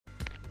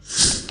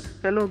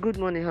Hello, good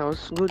morning,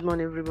 house. Good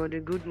morning, everybody.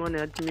 Good morning,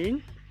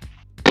 admin.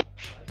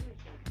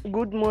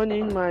 Good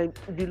morning, my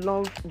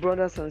beloved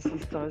brothers and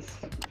sisters.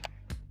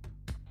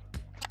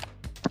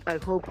 I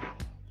hope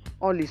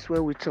all is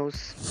well with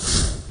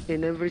us.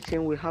 In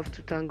everything, we have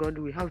to thank God.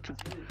 We have to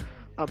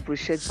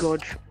appreciate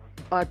God,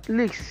 at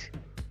least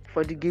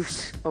for the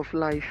gift of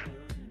life.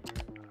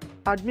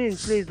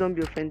 Admin, please don't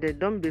be offended.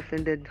 Don't be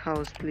offended,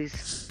 house,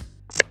 please.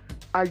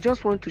 I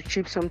just want to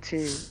chip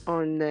something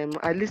on.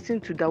 I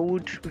listened to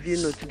Dawood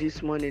video note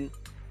this morning.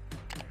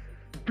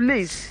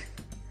 Please,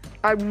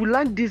 I would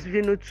like this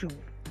video to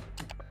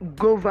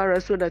go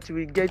viral so that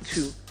we get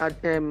to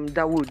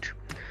Dawood.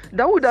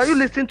 Dawood, are you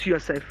listening to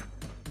yourself?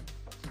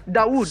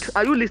 Dawood,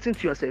 are you listening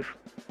to yourself?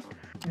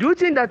 Do you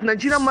think that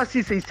Nigerian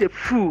masses is a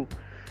fool?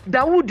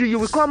 Dawood, you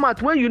will come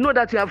out when you know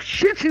that you have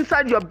shit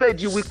inside your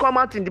bed. You will come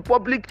out in the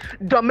public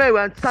domain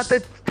and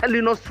started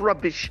telling us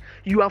rubbish.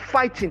 You are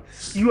fighting.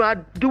 You are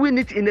doing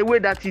it in a way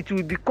that it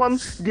will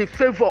become the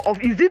favor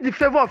of. Is it the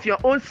favor of your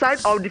own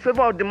side or the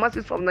favor of the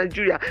masses of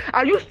Nigeria?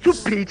 Are you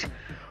stupid?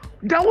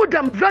 Dawood,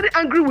 I'm very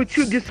angry with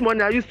you this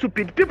morning. Are you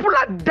stupid? People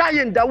are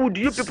dying, Dawood.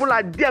 You people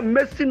are there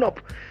messing up.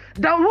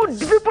 Dawood,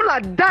 people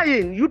are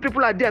dying. You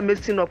people are there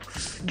messing up.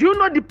 Do you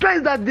know the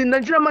price that the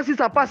Nigerian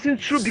masses are passing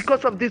through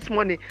because of this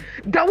money?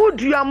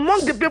 Dawood, you are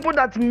among the people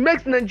that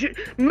make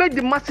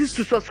the masses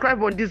to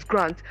subscribe on this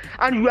grant,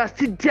 and you are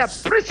still there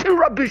preaching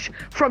rubbish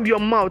from your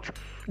mouth.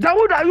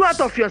 Dawood, are you out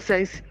of your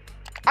sense?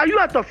 Are you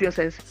out of your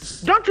sense?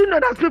 Don't you know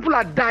that people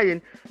are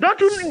dying?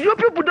 You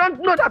people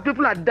don't know that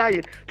people are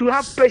dying? To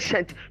have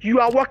patience, you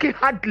are working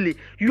hardly.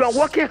 You are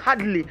working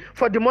hardly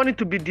for the money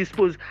to be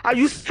disposed. Are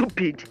you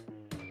stupid?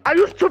 Are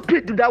you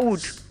stupid,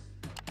 Dawood?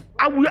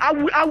 I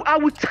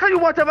will tell you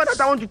whatever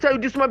that I want to tell you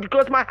this morning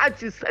because my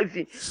heart is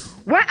heavy.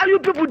 Why are you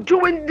people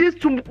doing this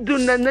to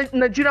the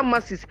Nigerian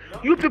masses?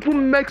 You people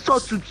make sure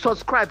to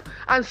subscribe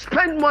and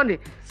spend money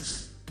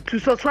to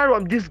subscribe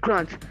on this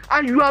grant,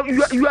 and you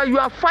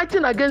are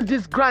fighting against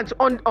this grant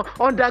on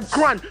that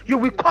grant. You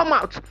will come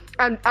out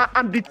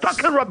and be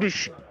talking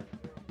rubbish.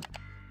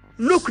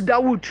 Look,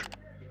 Dawood,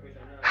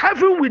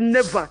 heaven will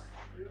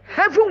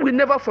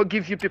never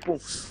forgive you people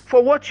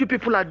for what you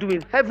people are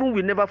doing. Heaven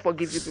will never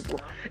forgive you people.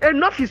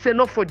 Enough is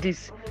enough for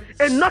this.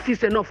 Enough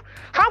is enough.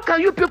 How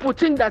can you people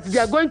think that they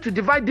are going to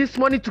divide this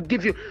money to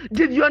give you?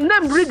 Did your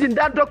name read in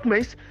that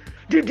document?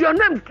 Did the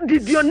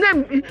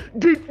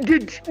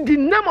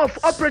name of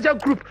operator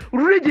group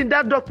read in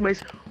that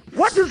document?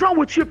 What is wrong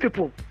with you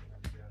people?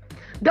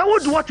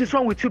 Dawood, what is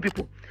wrong with you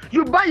people?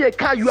 You buy a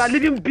car, you are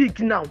living big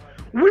now.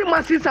 We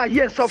masses are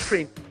here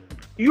suffering.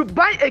 You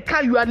buy a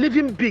car, you are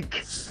living big.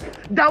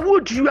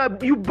 Dawood,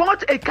 you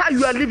bought a car,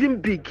 you are living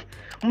big.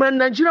 My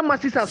Nigerian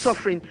masses are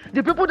suffering.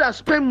 The people that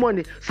spend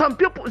money, some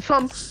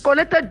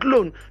collected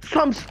loan,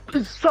 some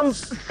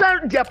sell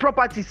their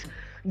properties.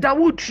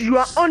 Dawood, you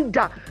are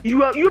under.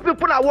 You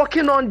people are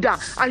working under,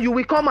 and you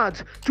will come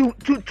out to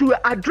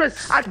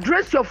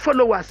address your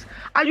followers.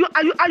 I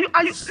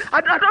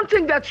don't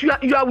think that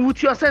you are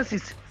with your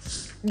senses.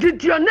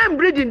 Did your name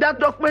read in that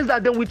document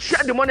that they will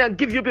share the money and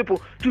give you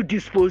people to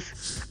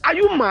dispose? Are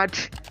you mad?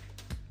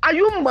 Are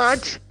you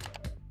mad?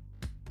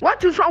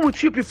 What is wrong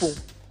with you people?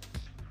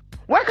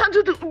 Why can't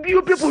you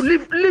people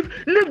leave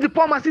the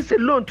poor masses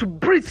alone to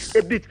breathe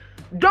a bit?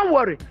 Don't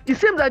worry. It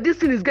seems that this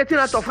thing is getting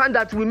out of hand,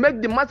 that will make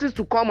the masses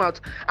to come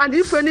out. And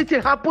if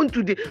anything happens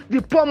to the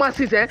poor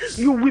masses,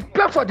 you will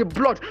pay for the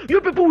blood. You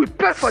people will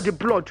pay for the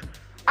blood.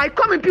 I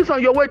come in peace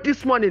on your way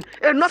this morning.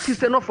 Enough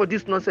is enough for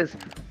this nonsense.